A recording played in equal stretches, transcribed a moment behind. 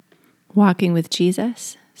Walking with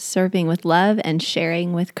Jesus, serving with love, and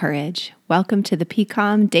sharing with courage. Welcome to the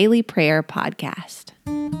PCOM Daily Prayer Podcast.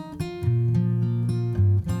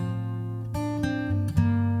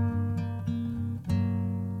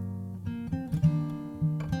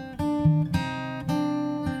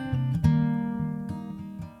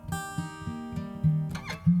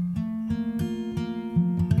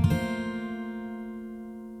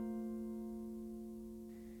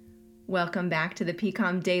 Welcome back to the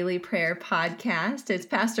PCOM Daily Prayer Podcast. It's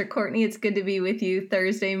Pastor Courtney. It's good to be with you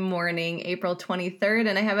Thursday morning, April 23rd,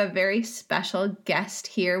 and I have a very special guest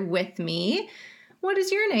here with me. What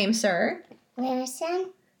is your name, sir?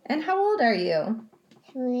 Wilson. And how old are you?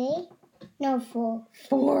 4.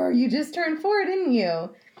 4. You just turned 4, didn't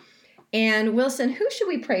you? And Wilson, who should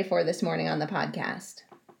we pray for this morning on the podcast?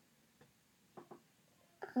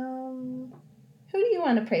 Who do you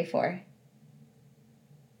want to pray for?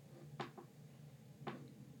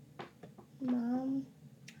 Mom.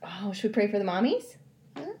 Oh, should we pray for the mommies?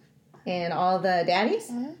 Huh? And all the daddies?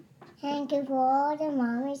 Huh? Thank you for all the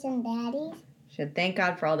mommies and daddies. Should thank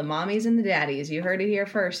God for all the mommies and the daddies. You heard it here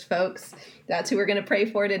first, folks. That's who we're going to pray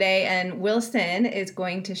for today. And Wilson is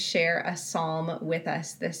going to share a psalm with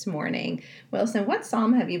us this morning. Wilson, what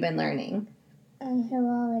psalm have you been learning? Who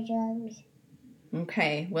always loves.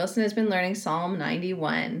 Okay, Wilson has been learning Psalm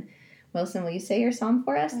 91. Wilson, will you say your psalm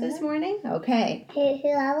for us this morning? Okay.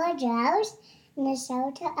 Whoever dwells in the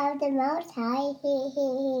shelter of the Most High, he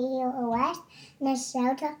will rest in the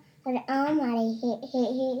shelter of the Almighty.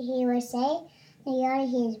 He will say, the Lord,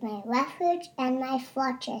 He is my refuge and my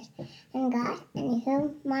fortress, and God in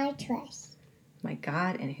whom I trust. My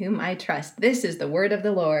God in whom I trust. This is the word of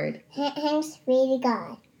the Lord. Thanks be to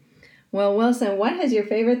God. Well, Wilson, what has your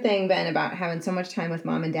favorite thing been about having so much time with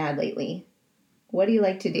Mom and Dad lately? What do you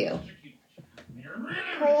like to do?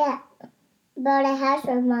 Build a house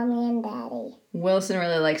with Mommy and Daddy. Wilson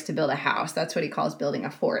really likes to build a house. That's what he calls building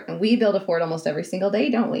a fort. And we build a fort almost every single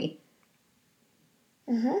day, don't we?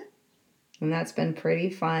 Uh-huh. And that's been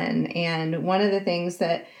pretty fun. And one of the things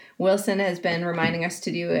that Wilson has been reminding us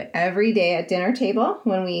to do every day at dinner table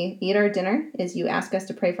when we eat our dinner is you ask us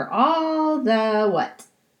to pray for all the what?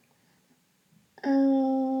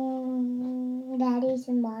 Daddies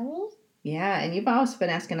and mommies. Yeah, and you've also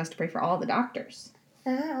been asking us to pray for all the doctors.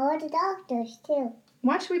 All the doctors too.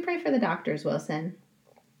 Why should we pray for the doctors, Wilson?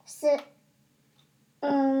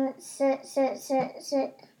 Why,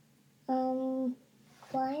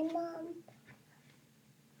 Mom?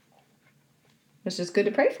 It's just good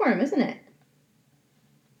to pray for them, isn't it?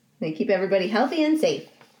 They keep everybody healthy and safe.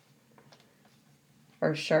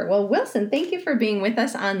 For sure. Well, Wilson, thank you for being with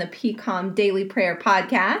us on the PCOM Daily Prayer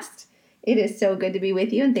Podcast. It is so good to be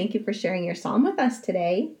with you, and thank you for sharing your psalm with us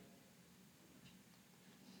today.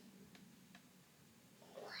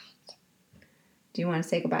 What? Do you want to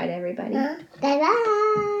say goodbye to everybody?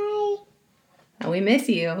 Bye-bye. And we miss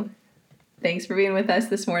you. Thanks for being with us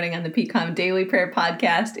this morning on the PCOM Daily Prayer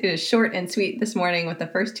Podcast. It is short and sweet this morning with the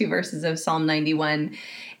first 2 verses of Psalm 91.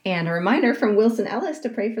 And a reminder from Wilson Ellis to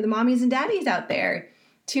pray for the mommies and daddies out there.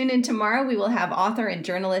 Tune in tomorrow. We will have author and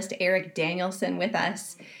journalist Eric Danielson with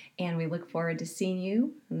us. And we look forward to seeing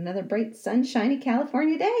you on another bright, sunshiny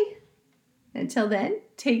California day. Until then,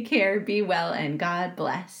 take care, be well, and God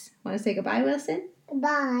bless. Want to say goodbye, Wilson?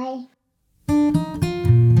 Bye.